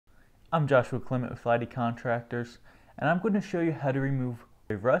I'm Joshua Clement with Lighty Contractors, and I'm going to show you how to remove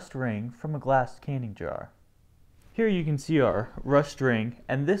a rust ring from a glass canning jar. Here you can see our rust ring,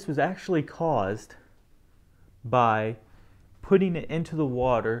 and this was actually caused by putting it into the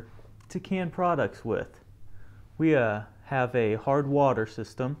water to can products with. We have a hard water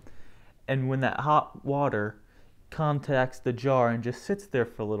system, and when that hot water contacts the jar and just sits there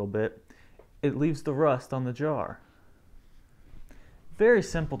for a little bit, it leaves the rust on the jar. Very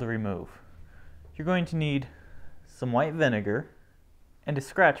simple to remove. You're going to need some white vinegar and a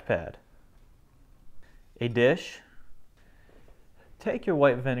scratch pad, a dish. Take your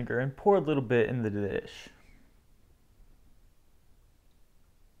white vinegar and pour a little bit in the dish.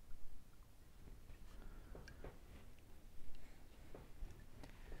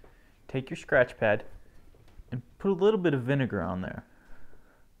 Take your scratch pad and put a little bit of vinegar on there.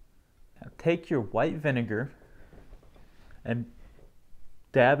 Now take your white vinegar and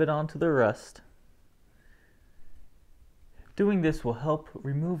dab it onto the rust. Doing this will help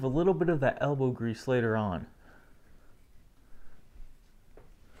remove a little bit of that elbow grease later on.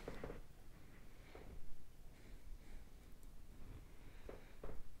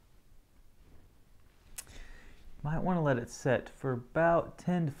 Might want to let it set for about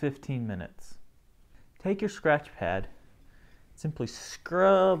 10 to 15 minutes. Take your scratch pad, simply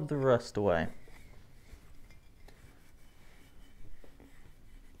scrub the rust away.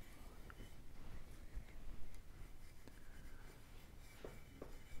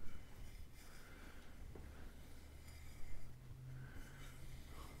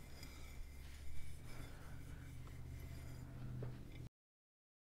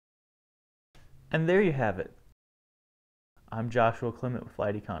 And there you have it. I'm Joshua Clement with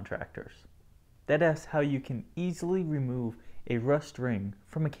Lighty Contractors. That is how you can easily remove a rust ring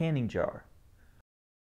from a canning jar.